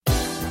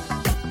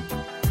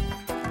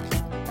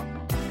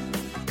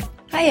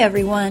Hi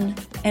everyone,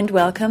 and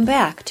welcome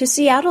back to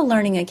Seattle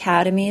Learning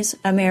Academy's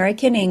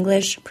American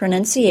English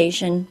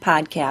Pronunciation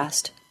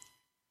Podcast.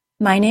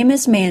 My name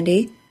is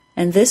Mandy,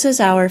 and this is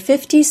our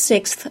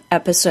 56th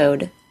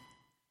episode.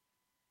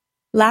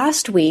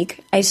 Last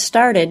week, I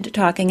started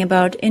talking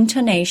about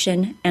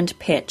intonation and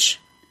pitch,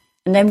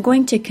 and I'm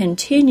going to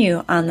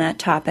continue on that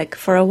topic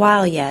for a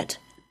while yet.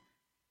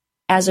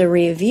 As a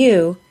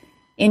review,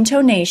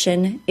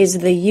 intonation is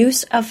the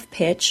use of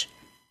pitch,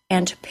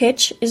 and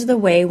pitch is the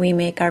way we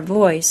make our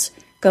voice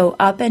go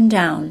up and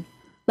down,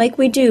 like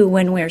we do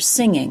when we're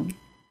singing.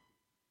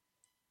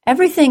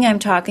 Everything I'm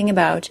talking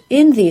about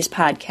in these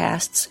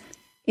podcasts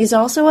is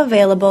also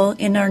available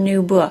in our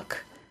new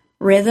book,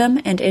 Rhythm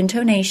and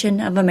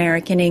Intonation of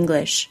American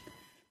English,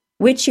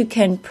 which you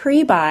can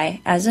pre-buy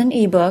as an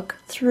ebook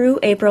through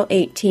April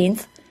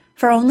 18th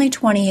for only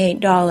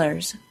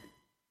 $28.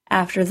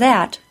 After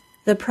that,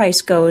 the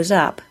price goes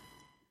up.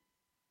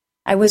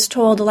 I was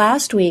told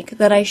last week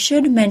that I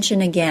should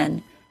mention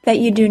again that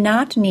you do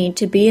not need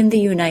to be in the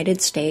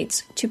United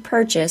States to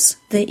purchase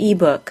the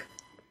ebook.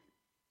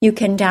 You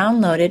can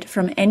download it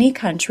from any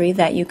country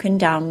that you can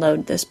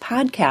download this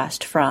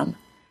podcast from.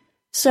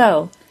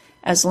 So,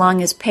 as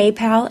long as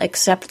PayPal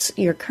accepts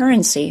your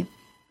currency,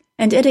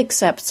 and it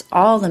accepts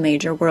all the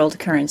major world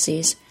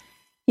currencies,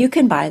 you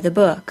can buy the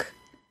book.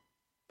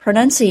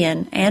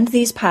 Pronuncian and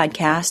these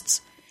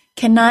podcasts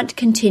cannot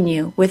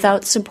continue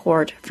without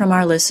support from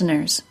our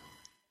listeners.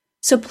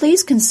 So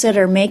please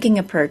consider making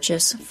a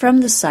purchase from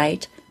the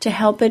site to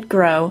help it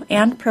grow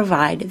and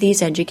provide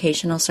these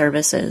educational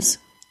services.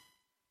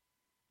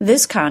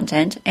 This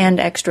content and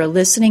extra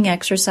listening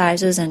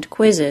exercises and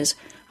quizzes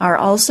are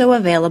also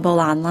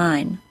available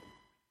online.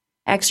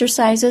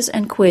 Exercises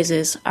and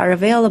quizzes are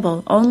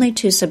available only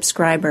to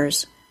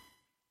subscribers.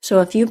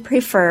 So if you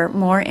prefer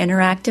more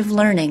interactive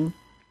learning,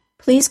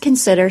 please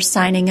consider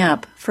signing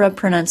up for a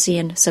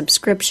Pronuncian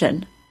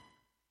subscription.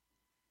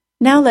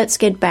 Now let's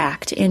get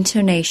back to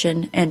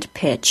intonation and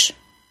pitch.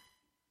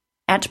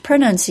 At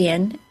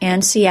Pronuncian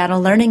and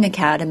Seattle Learning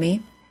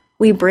Academy,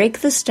 we break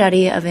the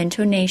study of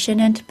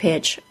intonation and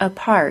pitch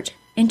apart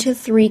into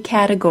three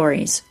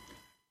categories: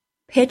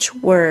 pitch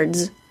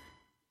words,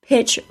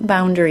 pitch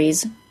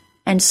boundaries,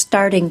 and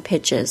starting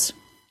pitches.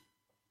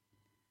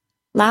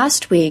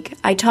 Last week,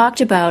 I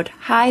talked about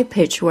high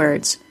pitch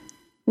words,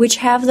 which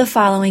have the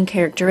following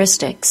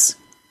characteristics.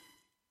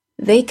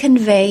 They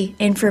convey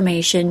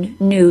information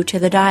new to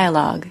the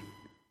dialogue.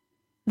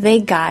 They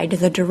guide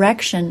the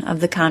direction of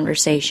the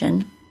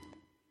conversation.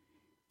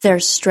 Their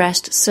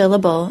stressed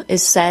syllable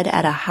is said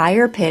at a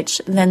higher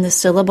pitch than the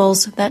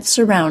syllables that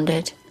surround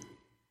it.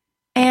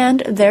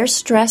 And their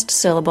stressed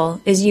syllable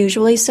is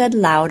usually said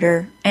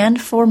louder and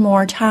for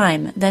more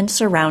time than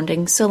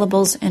surrounding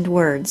syllables and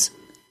words.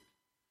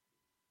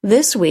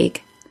 This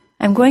week,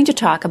 I'm going to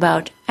talk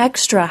about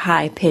extra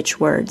high pitch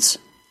words.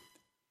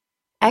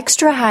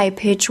 Extra high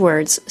pitch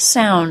words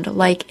sound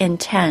like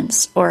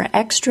intense or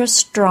extra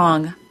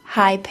strong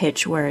high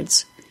pitch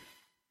words.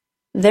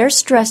 Their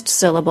stressed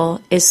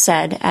syllable is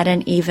said at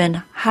an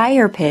even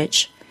higher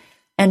pitch,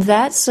 and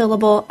that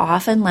syllable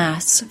often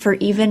lasts for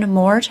even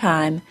more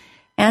time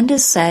and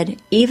is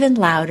said even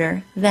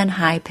louder than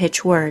high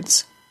pitch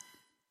words.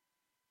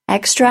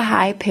 Extra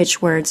high pitch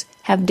words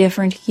have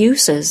different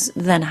uses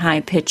than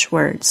high pitch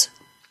words.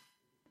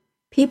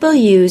 People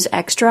use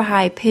extra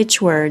high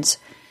pitch words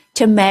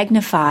to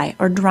magnify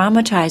or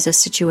dramatize a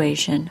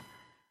situation,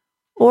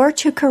 or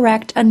to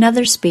correct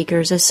another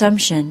speaker's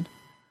assumption,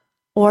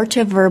 or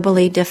to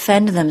verbally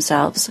defend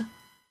themselves.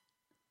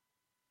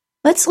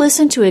 Let's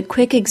listen to a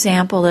quick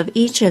example of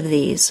each of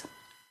these.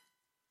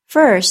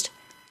 First,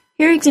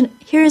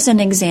 here's an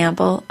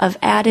example of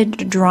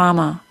added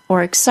drama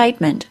or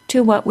excitement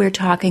to what we're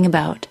talking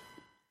about.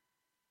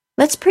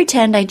 Let's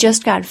pretend I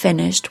just got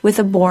finished with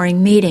a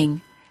boring meeting,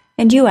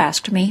 and you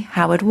asked me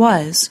how it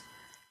was.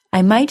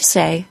 I might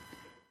say,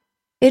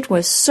 "It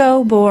was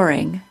so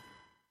boring."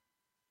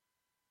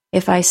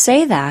 If I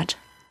say that,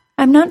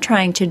 I'm not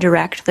trying to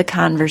direct the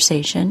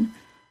conversation.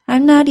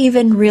 I'm not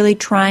even really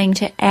trying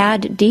to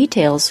add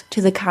details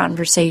to the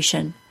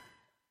conversation.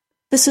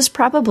 This is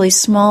probably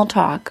small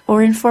talk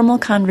or informal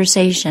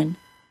conversation.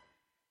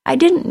 I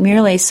didn't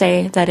merely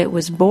say that it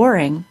was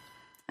boring.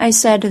 I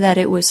said that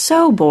it was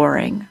so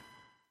boring.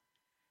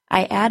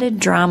 I added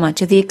drama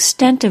to the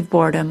extent of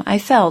boredom I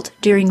felt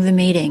during the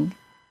meeting.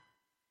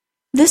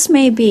 This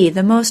may be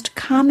the most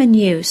common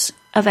use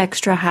of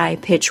extra high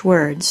pitch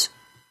words.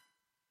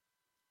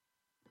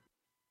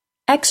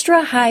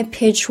 Extra high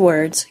pitch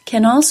words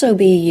can also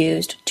be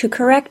used to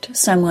correct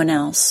someone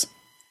else.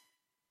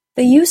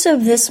 The use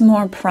of this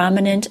more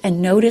prominent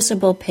and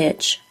noticeable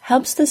pitch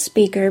helps the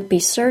speaker be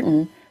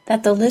certain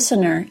that the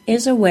listener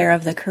is aware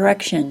of the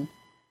correction.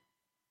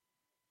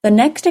 The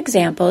next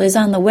example is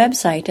on the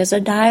website as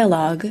a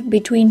dialogue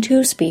between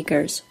two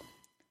speakers.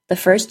 The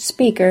first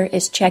speaker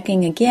is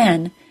checking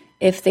again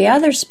if the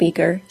other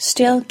speaker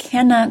still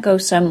cannot go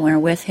somewhere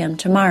with him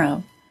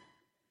tomorrow.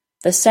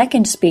 The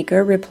second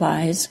speaker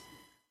replies,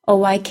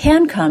 "Oh, I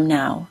can come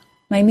now.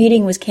 My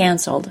meeting was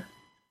canceled."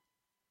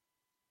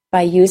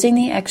 By using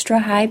the extra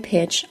high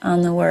pitch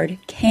on the word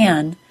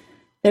can,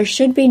 there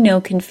should be no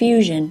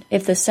confusion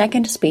if the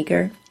second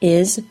speaker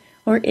is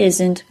or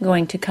isn't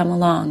going to come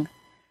along.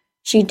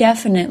 She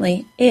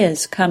definitely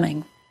is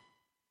coming.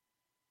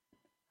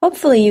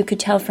 Hopefully you could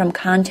tell from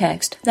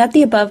context that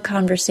the above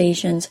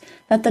conversations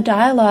that the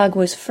dialogue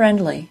was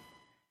friendly.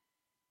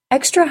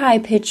 Extra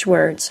high-pitched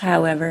words,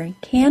 however,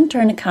 can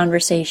turn a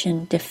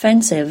conversation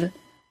defensive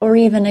or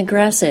even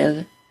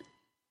aggressive.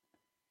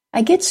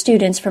 I get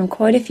students from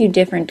quite a few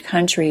different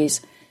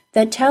countries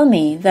that tell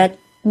me that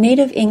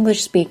native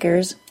English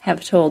speakers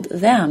have told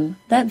them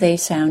that they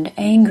sound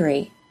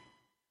angry.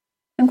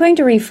 I'm going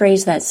to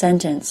rephrase that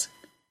sentence.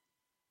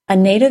 A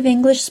native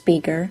English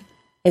speaker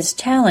is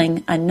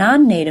telling a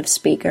non-native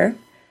speaker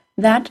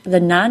that the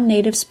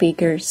non-native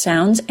speaker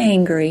sounds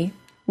angry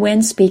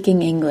when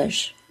speaking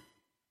English.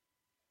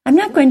 I'm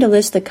not going to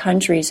list the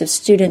countries of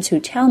students who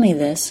tell me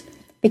this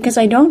because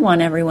I don't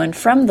want everyone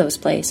from those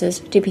places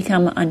to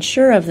become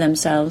unsure of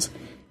themselves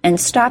and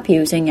stop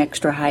using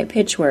extra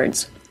high-pitch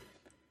words.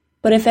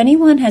 But if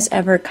anyone has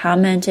ever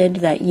commented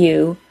that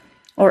you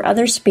or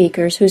other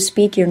speakers who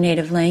speak your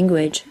native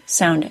language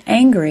sound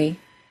angry,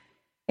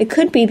 it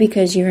could be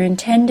because your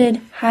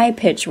intended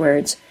high-pitch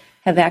words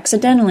have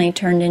accidentally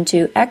turned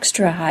into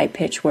extra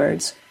high-pitch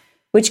words,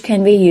 which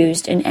can be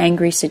used in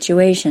angry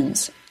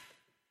situations.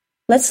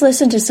 Let's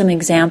listen to some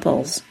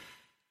examples.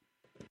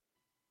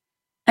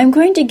 I'm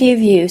going to give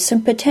you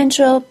some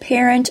potential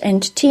parent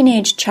and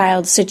teenage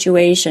child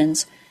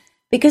situations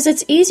because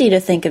it's easy to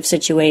think of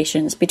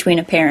situations between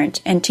a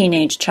parent and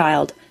teenage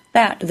child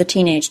that the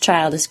teenage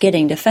child is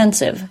getting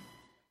defensive.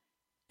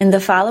 In the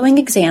following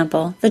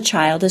example, the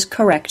child is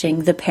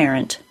correcting the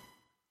parent.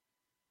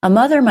 A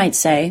mother might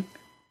say,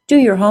 "Do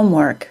your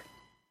homework."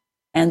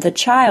 And the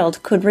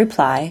child could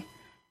reply,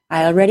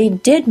 "I already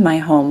did my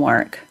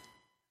homework."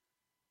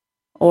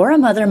 Or a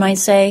mother might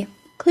say,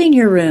 "Clean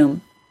your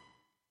room."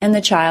 And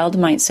the child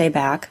might say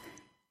back,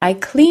 "I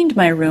cleaned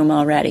my room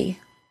already."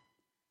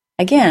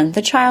 Again,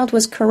 the child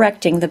was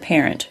correcting the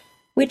parent,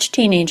 which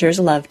teenagers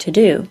love to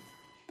do.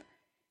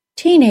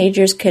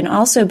 Teenagers can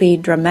also be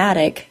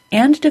dramatic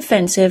and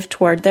defensive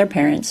toward their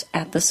parents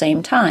at the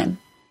same time.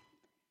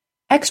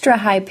 Extra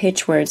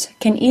high-pitch words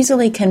can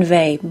easily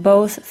convey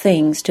both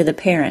things to the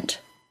parent.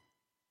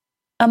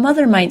 A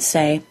mother might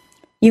say,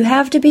 "You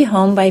have to be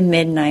home by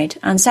midnight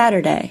on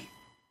Saturday."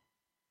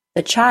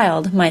 The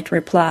child might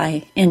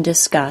reply in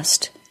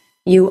disgust,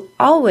 "You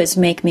always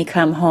make me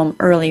come home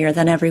earlier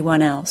than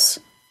everyone else."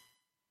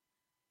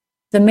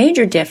 The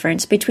major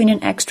difference between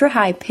an extra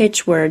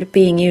high-pitch word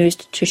being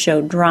used to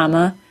show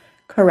drama,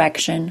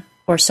 correction,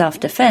 or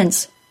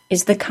self-defense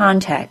is the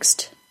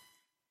context.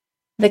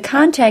 The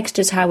context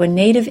is how a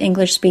native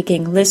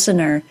English-speaking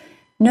listener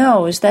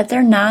knows that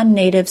their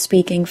non-native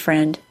speaking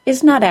friend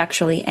is not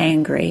actually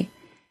angry.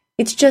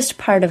 It's just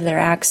part of their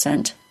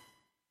accent.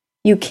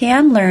 You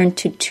can learn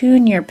to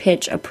tune your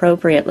pitch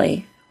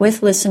appropriately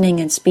with listening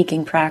and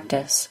speaking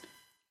practice.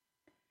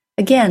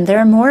 Again, there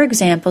are more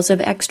examples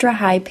of extra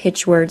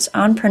high-pitch words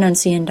on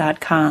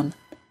Pronuncian.com.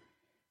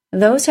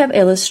 Those have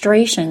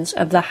illustrations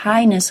of the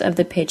highness of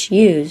the pitch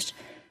used,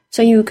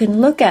 so you can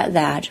look at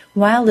that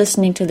while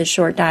listening to the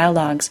short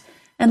dialogues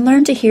and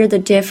learn to hear the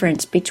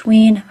difference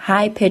between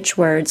high-pitch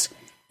words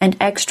and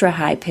extra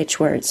high-pitch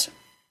words.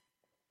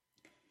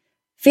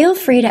 Feel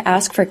free to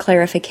ask for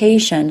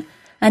clarification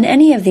on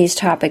any of these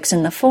topics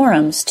in the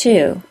forums,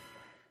 too.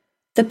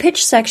 The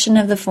pitch section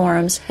of the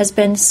forums has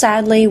been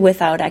sadly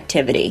without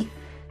activity.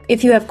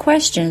 If you have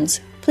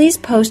questions, please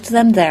post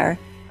them there,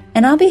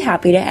 and I'll be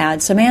happy to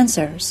add some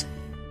answers.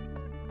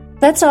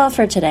 That's all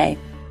for today.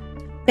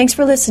 Thanks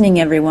for listening,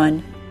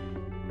 everyone.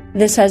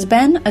 This has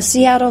been a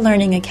Seattle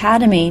Learning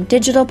Academy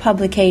digital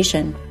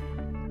publication.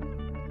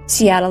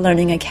 Seattle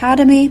Learning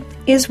Academy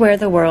is where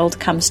the world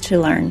comes to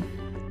learn.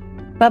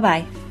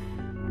 Bye-bye.